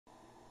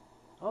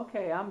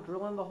Okay, I'm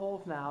drilling the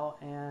holes now,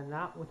 and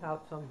not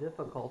without some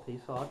difficulty,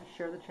 so I'll just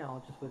share the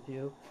challenges with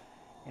you,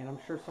 and I'm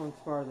sure someone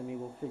smarter than me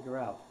will figure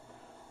out.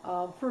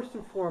 First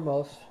and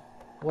foremost,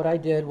 what I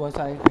did was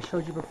I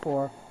showed you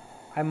before,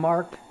 I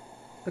marked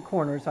the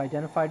corners,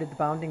 identified the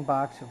bounding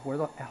box of where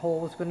the hole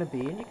was going to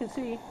be, and you can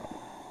see,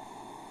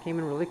 came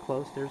in really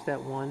close. There's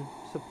that one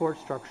support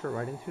structure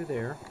right in through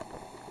there.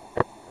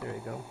 There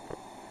you go.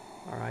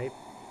 Alright,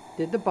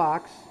 did the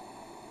box,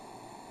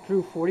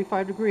 drew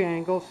 45-degree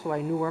angles so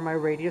I knew where my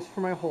radius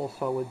for my hole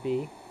saw would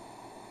be,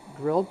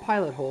 drilled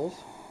pilot holes,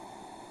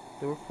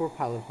 there were 4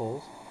 pilot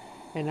holes,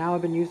 and now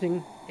I've been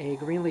using a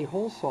Greenlee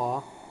hole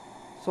saw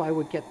so I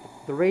would get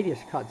the radius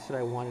cuts that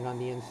I wanted on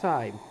the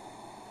inside.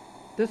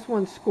 This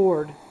one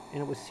scored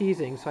and it was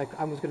seizing, so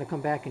I was going to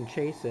come back and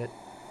chase it.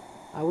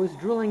 I was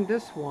drilling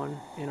this one,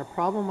 and a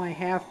problem I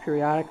have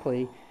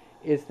periodically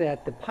is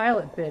that the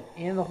pilot bit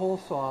and the hole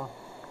saw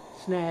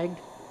snagged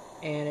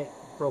and it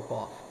broke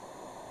off.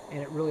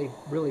 And it really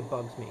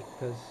bugs me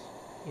because,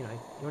 you know,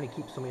 you only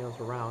keep so many of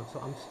those around. So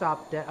I'm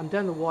stopped dead. I'm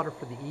dead in the water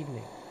for the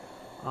evening.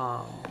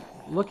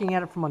 Looking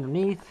at it from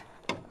underneath,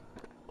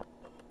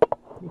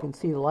 you can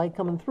see the light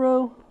coming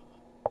through.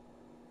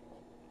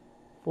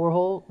 4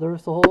 holes.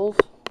 There's the holes.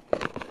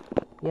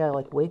 Yeah,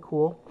 like way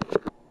cool.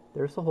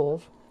 There's the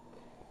holes.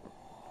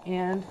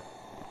 And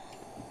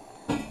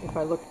if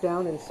I look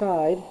down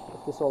inside,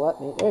 if this will let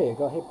me, there you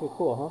go. Hey, pretty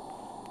cool,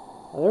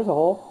 huh? There's a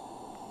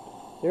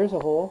hole. There's a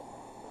hole.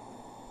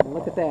 And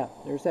look at that.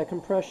 There's that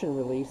compression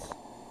release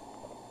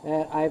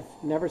that I've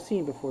never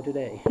seen before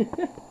today.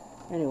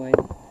 Anyway,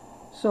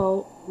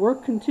 so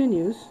work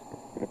continues.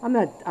 I'm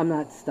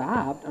not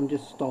stopped. I'm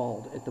just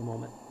stalled at the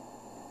moment.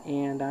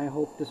 And I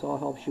hope this all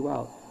helps you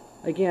out.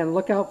 Again,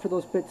 look out for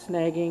those bits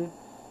snagging.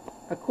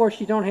 Of course,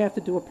 you don't have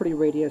to do a pretty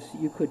radius.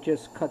 You could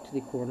just cut to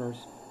the corners.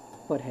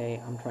 But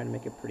hey, I'm trying to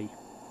make it pretty.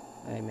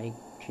 I may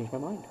change my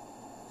mind.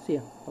 See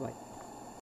ya. Bye-bye.